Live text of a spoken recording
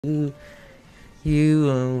You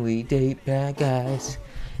only date bad guys.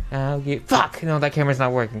 I'll get. Fuck! No, that camera's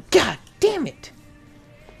not working. God damn it!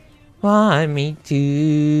 Want me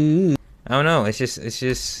to? I don't know. It's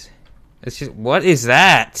just. What is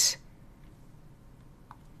that?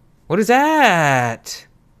 What is that?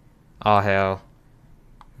 Oh hell!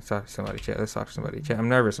 Let's talk to somebody. Chat. Let's talk to somebody. Chat. I'm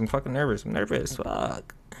nervous. I'm fucking nervous. I'm nervous.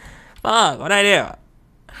 Fuck. Fuck. What'd I do?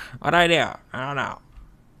 What'd I do? I don't know.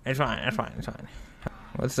 It's fine. It's fine. It's fine.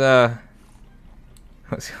 What's going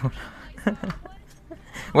on?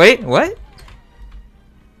 Wait, what?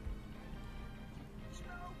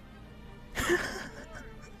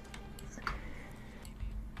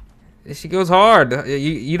 She goes hard.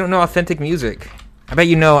 You don't know authentic music. I bet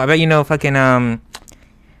you know fucking the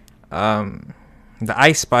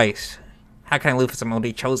Ice Spice. How can I live for some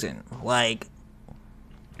already chosen? Like,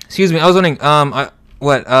 excuse me, I was wondering well,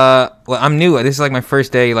 I'm new. This is like my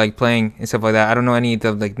first day like playing and stuff like that. I don't know any of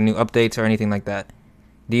the like new updates or anything like that.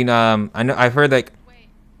 Do you know? I know I've heard like. Wait.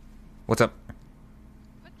 What's up?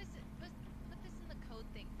 Put this in the code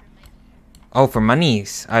thing for money. Oh, for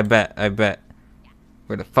monies. I bet. Yeah.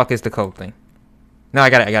 Where the fuck is the code thing? No, I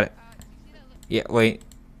got it. You see that Yeah, wait.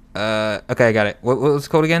 Okay, I got it. What was the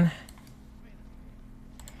code again?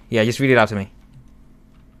 Yeah, just read it out to me.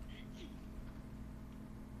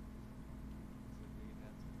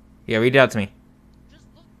 Yeah, read it out to me. Just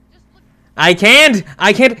look. I can't,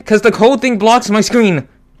 because the code thing blocks my screen.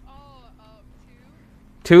 Oh,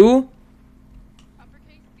 Two,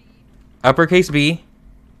 uppercase B, uppercase B,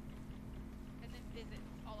 and then visit,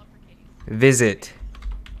 all uppercase. visit.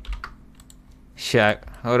 Shit.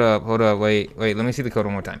 Hold up, wait, let me see the code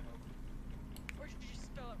one more time. Or did you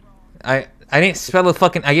spell it wrong? I didn't spell it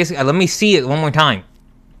fucking, I guess, let me see it one more time.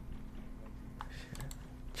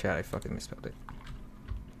 Chat, I fucking misspelled it.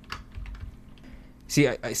 See,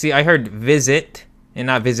 I heard visit and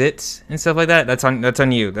not visits and stuff like that. That's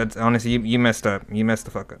on you. That's honestly, you messed up. You messed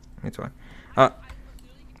the fuck up. It's fine.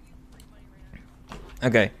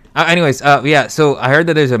 Okay. Anyways, yeah. So I heard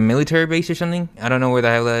that there's a military base or something. I don't know where the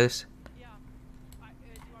hell that is. Yeah. Do you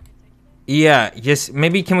want me to take you there? Yeah. Just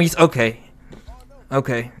maybe can we? Okay.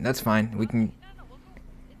 Okay, that's fine. We can. No, we'll go.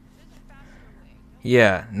 There's a faster way.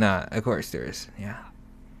 Yeah. Nah. Of course there is. Yeah.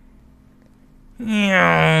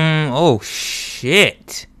 Oh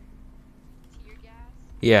shit. Tear gas.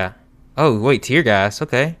 Yeah. Oh wait, tear gas.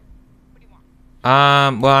 Okay. What do you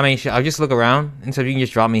want? Well, I mean, I'll just look around, and so you can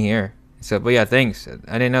just drop me here. So, but yeah, thanks. I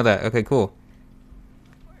didn't know that. Okay, cool.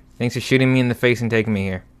 Thanks for shooting me in the face and taking me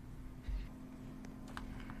here.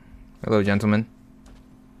 Hello, gentlemen.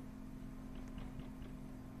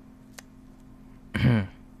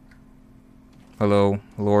 Hello,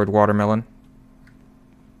 Lord Watermelon.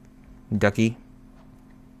 Ducky.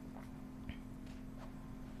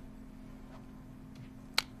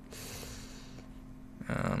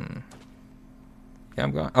 Yeah,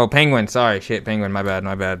 I'm going. Oh, penguin. Sorry, shit, penguin. My bad.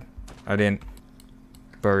 I didn't.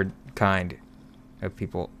 Bird kind of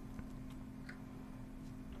people.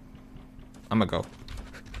 I'm gonna go.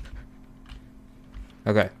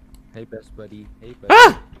 Okay. Hey, best buddy. Hey, buddy.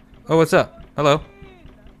 Ah! Oh, what's up? Hello.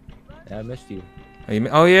 Yeah, I missed you.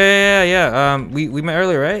 Oh, yeah. We met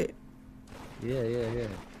earlier, right? Yeah.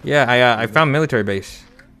 Yeah, I found military base.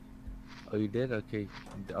 Oh, you did? Okay.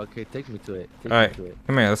 Okay, take me to it. Take All right, me to it.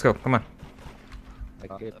 come here. Let's go. Come on.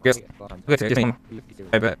 Okay, Yes. fine. Okay, just come.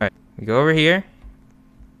 I bet. All right. We go over here.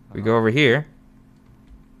 We go over here.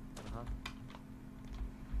 Uh-huh.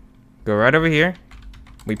 Go right over here.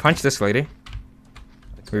 We punch this lady.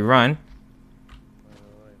 We run.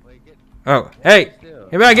 Wait, get Oh, hey! still.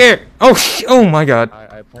 Get back here! Oh, oh my God.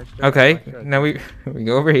 I punched her. Okay, I punched her. now we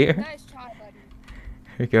go over here. Nice try, buddy.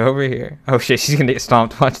 We go over here. Oh shit, she's gonna get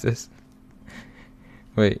stomped. Watch this.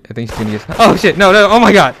 Wait, I think she's gonna get. Oh shit! No! Oh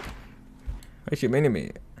my God! Why is she meaning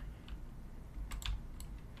me?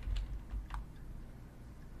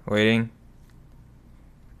 Waiting.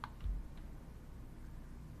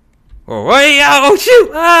 Oh wait! Oh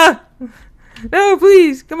shoot! Ah! No,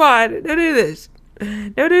 please! Come on! Don't do this!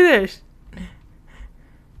 Don't do this!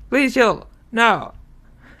 Please chill! No!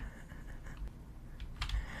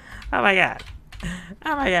 Oh my God!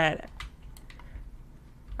 Oh my God!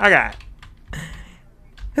 Oh God!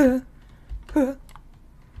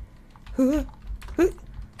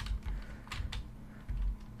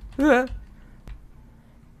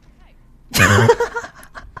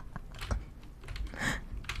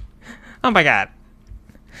 Oh my God!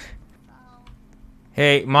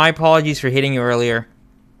 Hey, my apologies for hitting you earlier.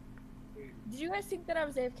 Did you guys think that I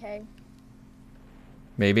was AFK?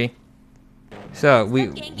 Maybe. So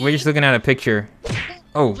we're just looking at a picture.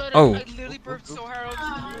 Oh. I literally burped so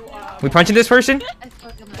hard. We punching this person? I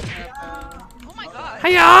fucking Oh my god.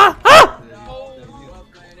 Hiya! Ah!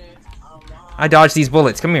 I dodged these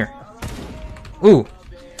bullets. Come here. Ooh.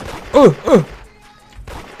 Ooh. Ooh.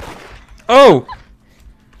 Oh.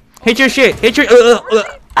 Hit your shit. Hit your.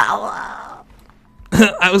 Ow.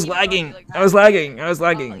 I was lagging. I was lagging. I was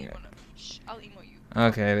lagging. I'll emo you.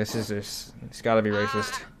 Okay, this is just. It's gotta be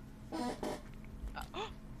racist.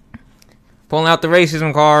 Pulling out the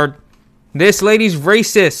racism card. This lady's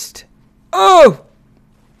racist. Oh.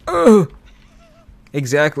 Oh.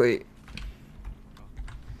 Exactly.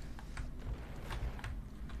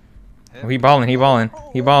 Oh, he balling. He balling.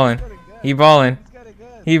 He balling. He balling.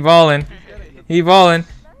 He balling. He balling.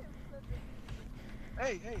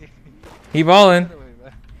 Hey, hey. He balling.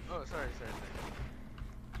 Oh, sorry.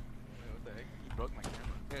 Wait, what the heck? You broke my camera.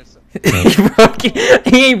 Here's some. He broke it.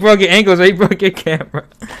 He ain't broke your ankles, but he broke your camera.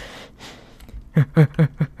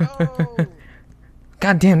 Oh.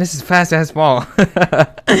 God damn, this is fast ass ball.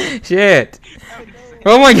 Shit.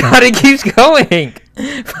 Oh my god, it keeps going.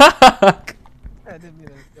 Fuck. I didn't mean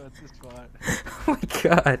to go this far. Oh my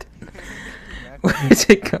god. Where is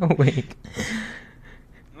it going? Wait,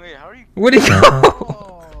 how are you? Where'd it go?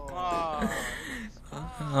 Oh.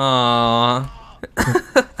 Aww.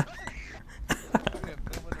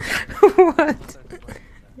 What?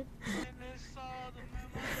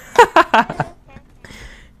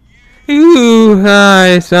 You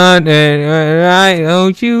high something right,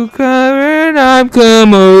 don't you come and I'm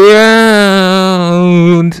come around.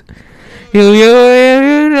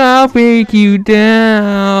 You I'll break you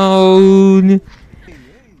down. Hey,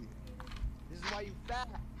 this is why you fat.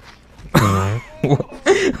 What?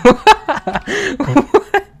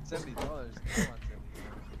 $70. Come on, $70.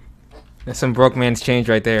 That's some broke man's change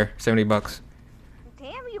right there. $70.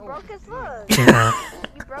 Damn, you broke as fuck. You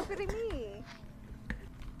broke it in me.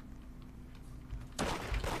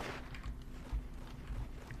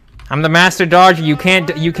 I'm the master dodger. You can't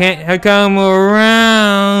come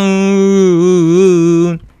around.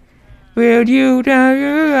 Will you down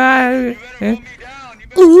your eyes?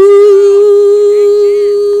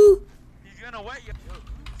 Ooh. He's gonna wet you.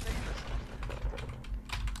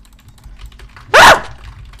 Ah!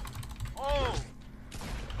 Oh.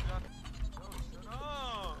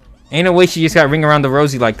 Ain't no way she just got ring around the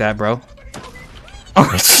rosy like that, bro.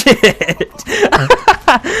 Oh shit!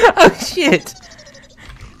 Oh shit!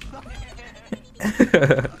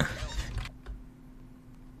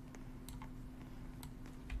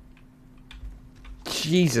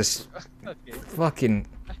 Jesus Okay. fucking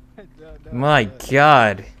No, my no.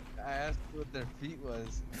 god. I asked what their feet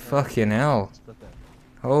was. Fucking hell. Split that.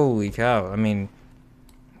 Holy cow. I mean,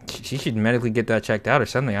 she should medically get that checked out or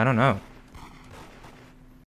something. I don't know.